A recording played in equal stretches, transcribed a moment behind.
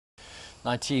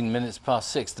19 minutes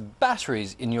past 6. The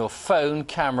batteries in your phone,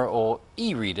 camera or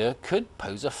e-reader could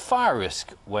pose a fire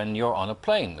risk when you're on a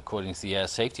plane, according to the air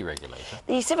safety regulator.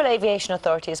 The Civil Aviation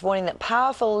Authority is warning that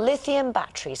powerful lithium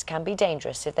batteries can be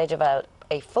dangerous if they develop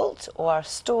a fault or are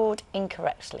stored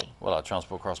incorrectly. Well, our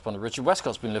transport correspondent Richard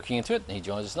Westcott's been looking into it, and he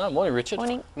joins us now. Morning, Richard.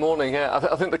 Morning. Morning, yeah.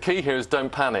 I think the key here is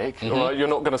don't panic. All right? You're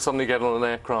not going to suddenly get on an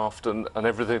aircraft and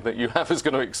everything that you have is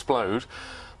going to explode.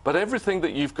 But everything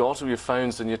that you've got, your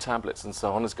phones and your tablets and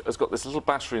so on, has got this little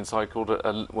battery inside called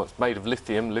what's made of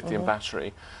lithium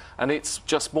battery, and it's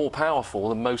just more powerful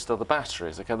than most other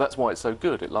batteries. Okay, that's why it's so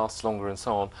good. It lasts longer and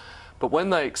so on. But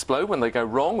when they explode, when they go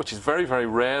wrong, which is very, very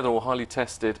rare, they're all highly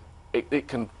tested, it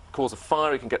can cause a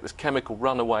fire. It can get this chemical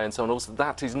runaway and so on. Also,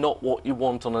 that is not what you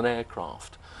want on an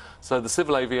aircraft. So the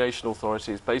Civil Aviation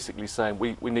Authority is basically saying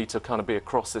we need to kind of be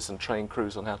across this and train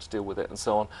crews on how to deal with it and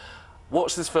so on.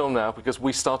 Watch this film now, because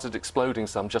we started exploding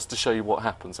some just to show you what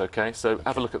happens, OK? So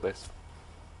have a look at this.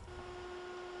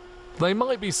 They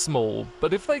might be small,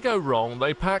 but if they go wrong,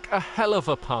 they pack a hell of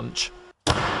a punch.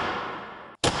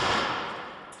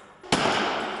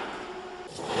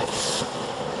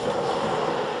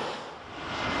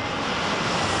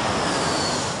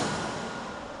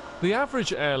 The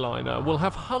average airliner will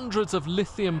have hundreds of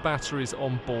lithium batteries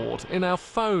on board in our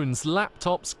phones,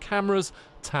 laptops, cameras,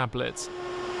 tablets.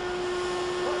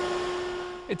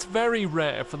 It's very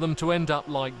rare for them to end up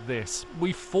like this.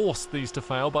 We forced these to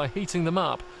fail by heating them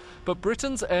up. But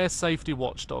Britain's air safety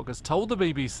watchdog has told the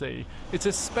BBC it's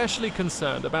especially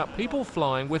concerned about people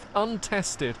flying with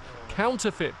untested,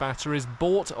 counterfeit batteries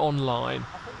bought online.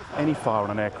 Any fire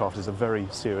on an aircraft is a very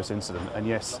serious incident, and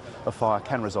yes, a fire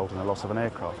can result in the loss of an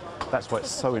aircraft. That's why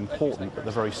it's so important that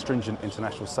the very stringent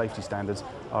international safety standards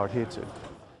are adhered to.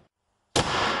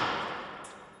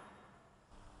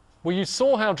 Well, you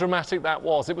saw how dramatic that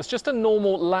was. It was just a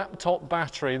normal laptop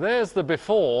battery. There's the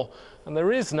before, and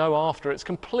there is no after. It's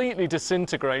completely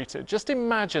disintegrated. Just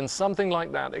imagine something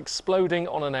like that exploding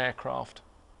on an aircraft.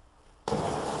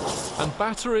 And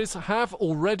batteries have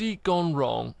already gone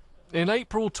wrong. In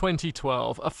April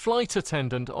 2012, a flight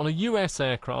attendant on a US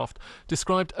aircraft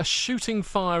described a shooting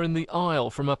fire in the aisle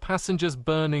from a passenger's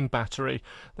burning battery.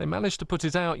 They managed to put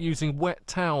it out using wet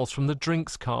towels from the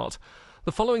drinks cart.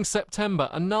 The following September,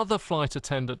 another flight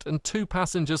attendant and 2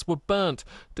 passengers were burnt,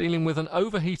 dealing with an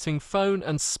overheating phone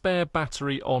and spare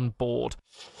battery on board.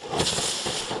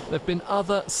 There have been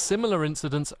other similar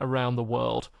incidents around the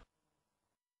world.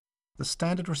 The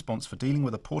standard response for dealing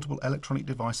with a portable electronic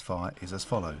device fire is as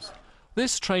follows.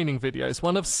 This training video is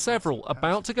one of several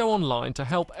about to go online to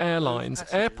help airlines,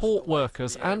 airport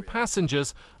workers and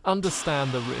passengers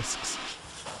understand the risks.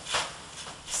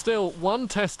 Still, one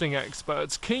testing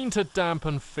expert's keen to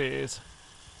dampen fears.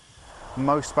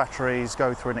 Most batteries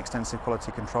go through an extensive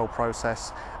quality control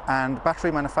process, and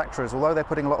battery manufacturers, although they're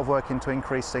putting a lot of work into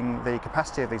increasing the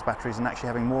capacity of these batteries and actually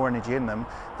having more energy in them,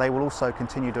 they will also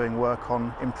continue doing work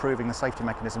on improving the safety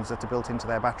mechanisms that are built into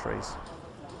their batteries.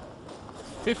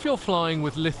 If you're flying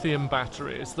with lithium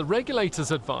batteries, the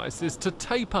regulator's advice is to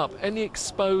tape up any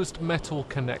exposed metal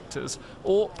connectors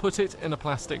or put it in a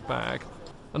plastic bag.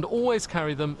 And always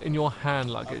carry them in your hand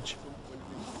luggage.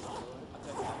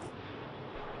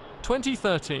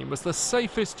 2013 was the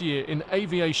safest year in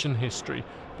aviation history,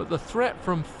 but the threat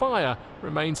from fire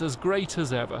remains as great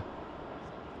as ever.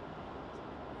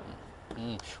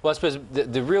 Well, I suppose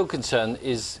the real concern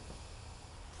is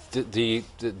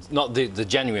not the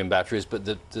genuine batteries, but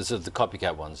the sort of the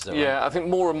copycat ones. Yeah, right? I think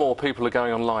more and more people are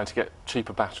going online to get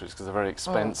cheaper batteries because they're very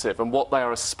expensive. And what they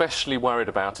are especially worried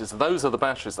about is those are the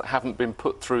batteries that haven't been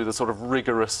put through the sort of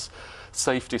rigorous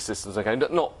safety systems. Okay,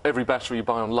 not every battery you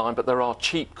buy online, but there are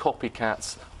cheap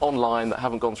copycats online that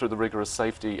haven't gone through the rigorous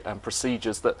safety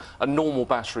procedures that a normal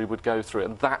battery would go through,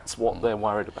 and that's what they're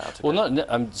worried about. Okay?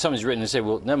 Well, someone's written and said,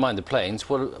 well, never mind the planes.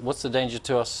 What's the danger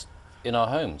to us in our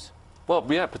homes? Well,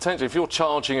 yeah, potentially. If you're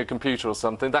charging a computer or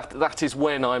something, that is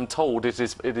when I'm told it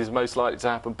is most likely to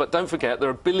happen. But don't forget, there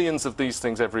are billions of these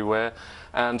things everywhere,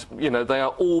 and you know they are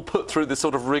all put through this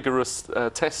sort of rigorous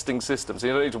testing system. So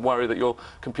you don't need to worry that your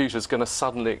computer's going to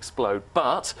suddenly explode.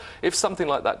 But if something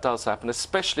like that does happen,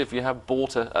 especially if you have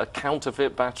bought a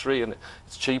counterfeit battery and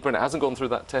it's cheaper and it hasn't gone through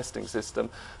that testing system,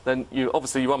 then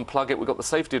obviously you unplug it. We've got the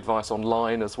safety advice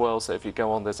online as well. So if you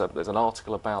go on, there's an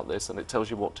article about this and it tells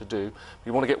you what to do.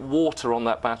 You want to get water on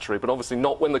that battery, but obviously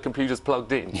not when the computer's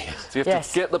plugged in. Yes. So you have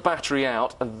to get the battery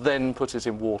out and then put it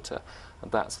in water,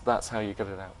 and that's how you get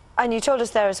it out. And you told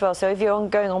us there as well, so if you're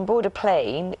going on board a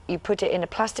plane, you put it in a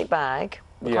plastic bag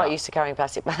We're quite used to carrying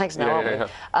plastic bags now, Yeah,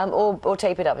 aren't we? Or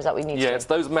tape it up, is that what we need to do? Yeah, it's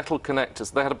those metal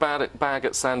connectors. They had a bag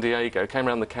at San Diego, came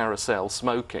around the carousel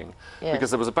smoking because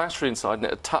there was a battery inside and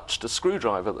it had touched a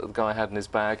screwdriver that the guy had in his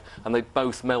bag and they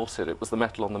both melted. It was the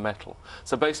metal on the metal.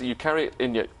 So basically you carry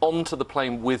it onto the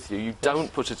plane with you, you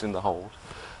don't put it in the hold.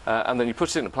 And then you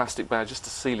put it in a plastic bag just to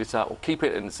seal it up, or keep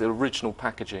it in its original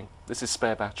packaging. This is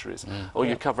spare batteries, or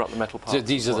you cover up the metal parts. So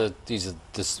these are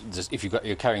if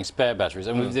you're carrying spare batteries.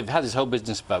 I mean, they've had this whole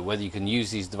business about whether you can use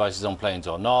these devices on planes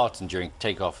or not, and during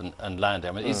takeoff and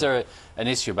landing. I mean, is there an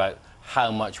issue about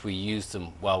how much we use them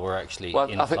while we're actually in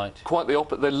I flight? think quite the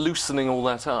opposite. They're loosening all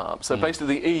that up. So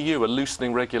basically the EU are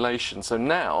loosening regulation. So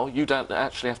now you don't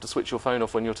actually have to switch your phone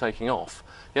off when you're taking off.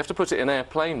 You have to put it in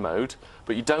airplane mode,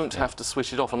 but you don't have to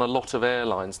switch it off on a lot of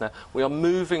airlines now. We are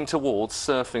moving towards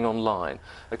surfing online.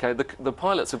 Okay, the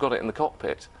pilots have got it in the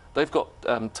cockpit. They've got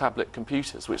tablet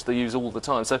computers, which they use all the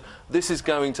time. So this is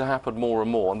going to happen more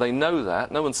and more, and they know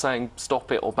that. No one's saying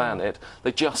stop it or ban it.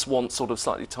 They just want sort of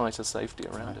slightly tighter safety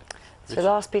around it. So the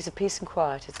last piece of peace and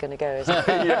quiet is going to go, isn't it?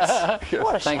 Yes.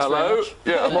 What a Thanks Hello? very much.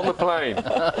 Yeah, I'm on the plane.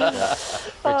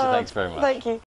 Richard, thanks very much. Thank you.